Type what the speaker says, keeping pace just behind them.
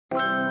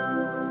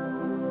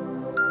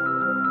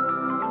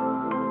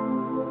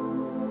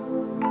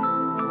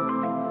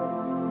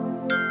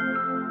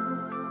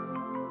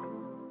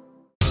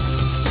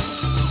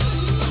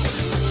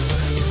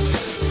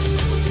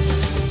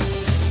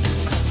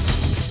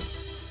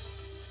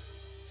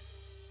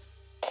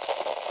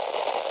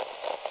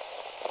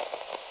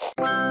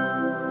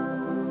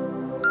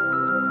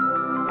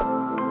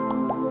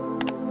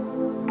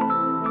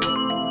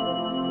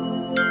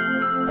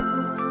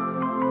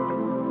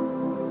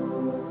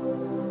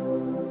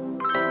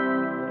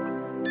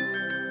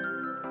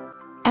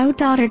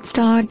Outdaughtered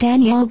star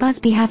Danielle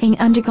Busby having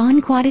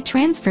undergone quite a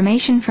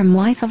transformation from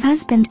wife of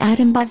husband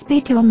Adam Busby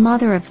to a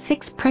mother of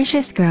 6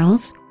 precious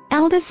girls,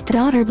 eldest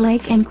daughter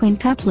Blayke and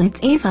quintuplets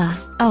Eva,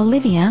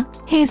 Olivia,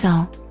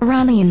 Hazel,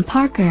 Riley and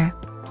Parker.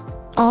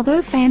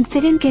 Although fans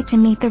didn't get to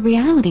meet the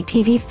reality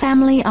TV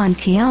family on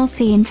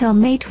TLC until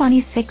May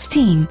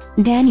 2016,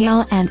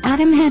 Danielle and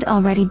Adam had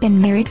already been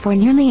married for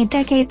nearly a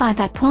decade by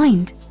that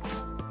point.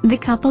 The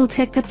couple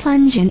took the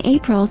plunge in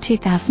April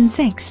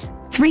 2006.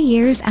 3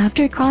 years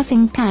after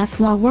crossing paths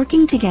while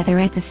working together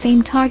at the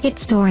same Target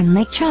store in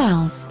Lake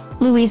Charles,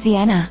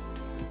 Louisiana.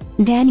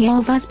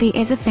 Danielle Busby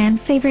is a fan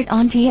favorite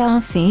on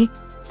TLC.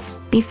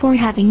 Before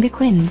having the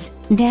quints,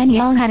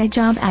 Danielle had a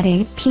job at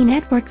AP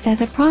Networks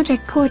as a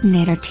project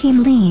coordinator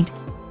team lead.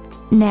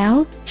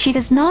 Now, she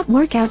does not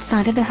work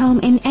outside of the home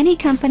in any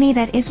company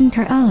that isn't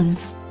her own.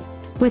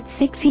 With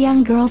 6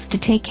 young girls to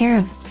take care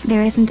of,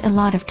 there isn't a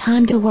lot of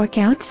time to work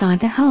outside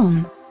the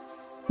home.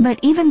 But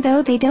even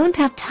though they don't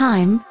have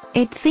time,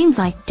 it seems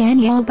like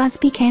Danielle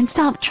Busby can't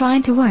stop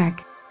trying to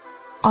work.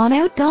 On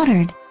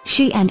Outdaughtered,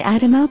 she and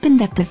Adam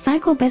opened up the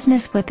cycle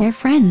business with their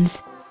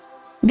friends.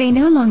 They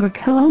no longer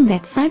co-own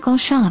that cycle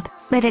shop,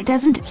 but it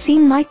doesn't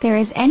seem like there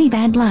is any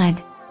bad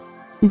blood.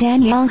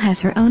 Danielle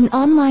has her own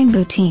online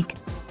boutique,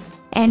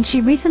 and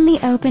she recently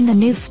opened a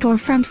new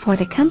storefront for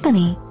the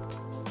company.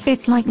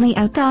 It's likely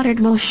Outdaughtered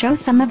will show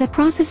some of the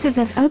processes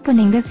of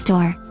opening the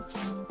store.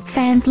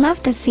 Fans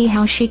love to see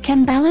how she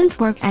can balance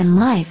work and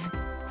life,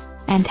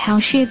 and how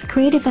she is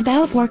creative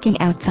about working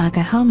outside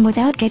the home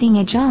without getting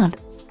a job.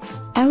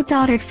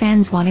 Outdaughtered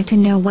fans wanted to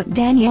know what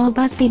Danielle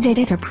Busby did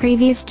at her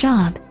previous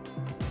job.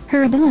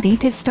 Her ability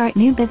to start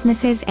new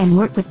businesses and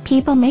work with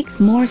people makes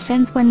more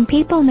sense when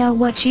people know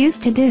what she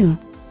used to do.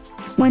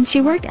 When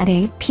she worked at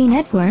AP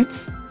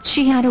Networks,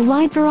 she had a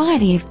wide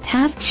variety of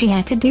tasks she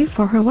had to do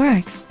for her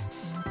work.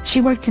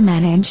 She worked to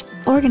manage,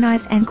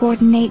 organize and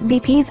coordinate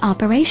BP's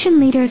operation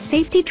leaders'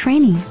 safety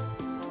training.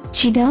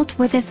 She dealt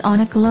with this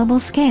on a global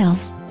scale,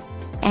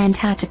 and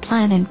had to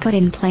plan and put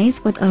in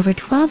place with over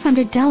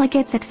 1,200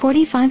 delegates at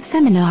 45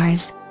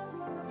 seminars.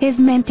 This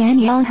meant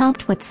Danielle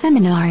helped with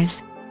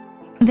seminars.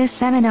 The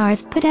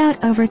seminars put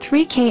out over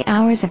 3,000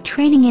 hours of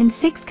training in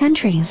 6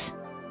 countries.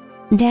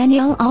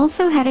 Danielle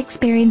also had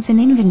experience in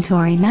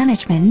inventory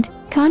management,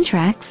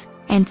 contracts,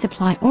 and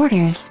supply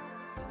orders.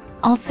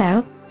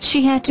 Also,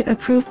 she had to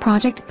approve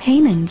project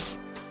payments.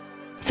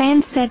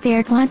 Fans said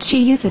they're glad she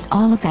uses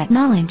all of that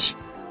knowledge,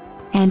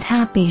 and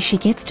happy she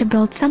gets to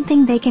build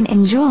something they can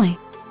enjoy.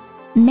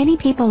 Many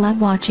people love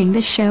watching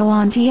the show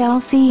on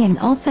TLC and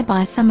also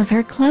buy some of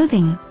her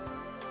clothing.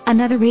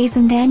 Another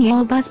reason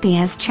Danielle Busby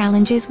has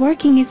challenges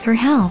working is her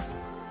health.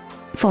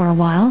 For a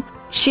while,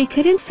 she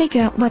couldn't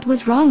figure out what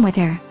was wrong with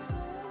her.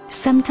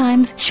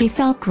 Sometimes she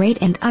felt great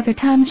and other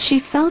times she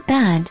felt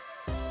bad.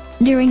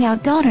 During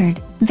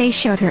Outdaughtered, they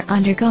showed her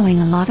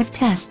undergoing a lot of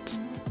tests.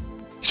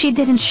 She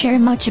didn't share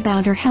much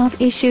about her health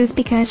issues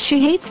because she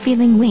hates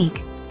feeling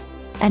weak.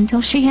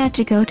 Until she had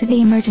to go to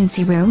the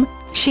emergency room,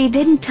 she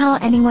didn't tell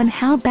anyone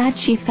how bad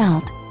she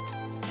felt.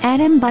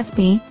 Adam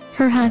Busby,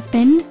 her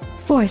husband,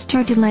 forced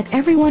her to let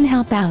everyone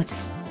help out.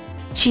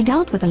 She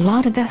dealt with a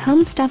lot of the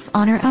home stuff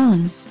on her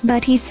own,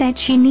 but he said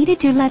she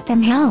needed to let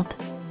them help.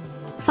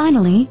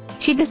 Finally,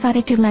 she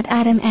decided to let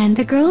Adam and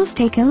the girls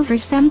take over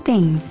some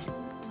things.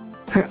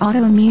 Her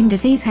autoimmune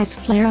disease has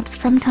flare-ups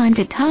from time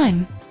to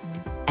time,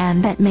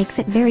 and that makes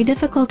it very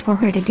difficult for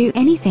her to do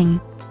anything.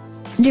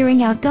 During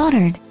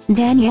Outdaughtered,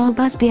 Danielle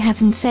Busby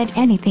hasn't said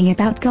anything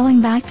about going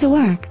back to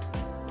work.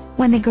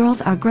 When the girls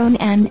are grown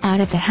and out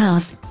of the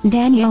house,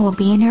 Danielle will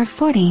be in her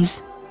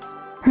 40s.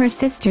 Her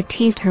sister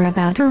teased her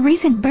about her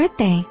recent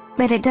birthday,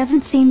 but it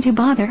doesn't seem to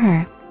bother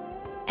her.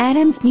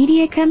 Adam's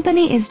media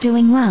company is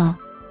doing well,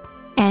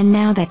 and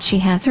now that she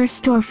has her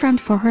storefront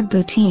for her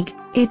boutique,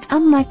 it's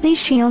unlikely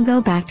she'll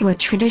go back to a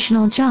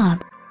traditional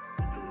job.